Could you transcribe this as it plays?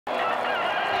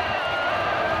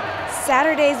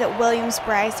Saturdays at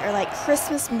Williams-Brice are like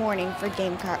Christmas morning for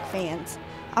Gamecock fans,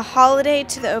 a holiday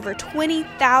to the over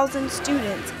 20,000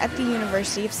 students at the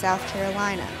University of South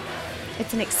Carolina.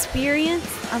 It's an experience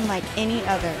unlike any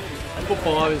other.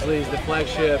 Football obviously is the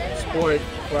flagship sport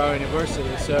for our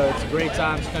university, so it's a great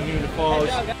time to come here in the fall.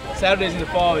 Saturdays in the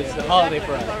fall is the holiday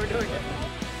for us.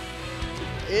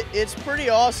 It's pretty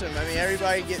awesome. I mean,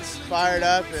 everybody gets fired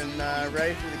up and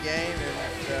ready for the game,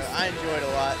 and I enjoy it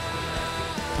a lot.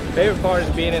 My favorite part is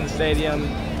being in the stadium,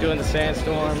 doing the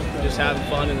sandstorm, just having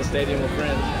fun in the stadium with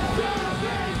friends.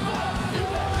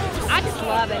 I just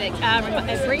love it.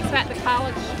 It brings back the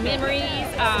college memories.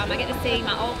 I get to see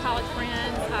my old college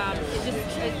friends.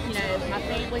 My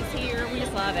family's here. We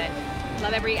just love it.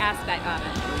 Love every aspect of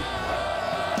it.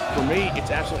 For me, it's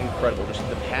absolutely incredible. Just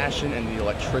the passion and the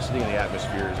electricity and the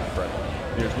atmosphere is incredible.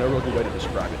 There's no real good way to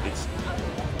describe it. It's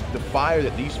the fire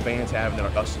that these fans have and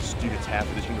that us as students have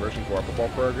for this university, for our football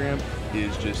program,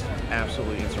 is just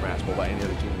absolutely insurmountable by any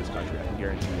other team in this country. I can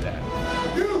guarantee you that.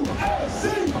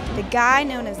 The guy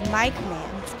known as Mike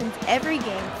Mann spends every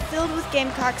game filled with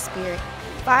Gamecock spirit,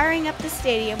 firing up the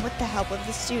stadium with the help of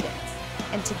the students.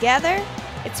 And together,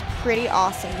 it's pretty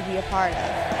awesome to be a part of.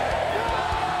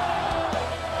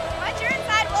 Once you're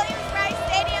inside Williams-Brice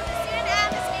Stadium, the student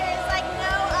atmosphere is like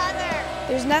no other.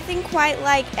 There's nothing quite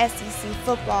like SEC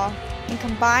football, and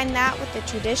combine that with the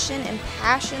tradition and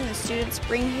passion the students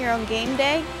bring here on game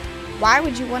day, why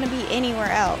would you want to be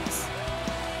anywhere else?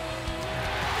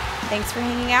 Thanks for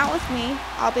hanging out with me.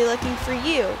 I'll be looking for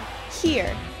you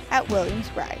here at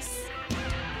Williams-Brice.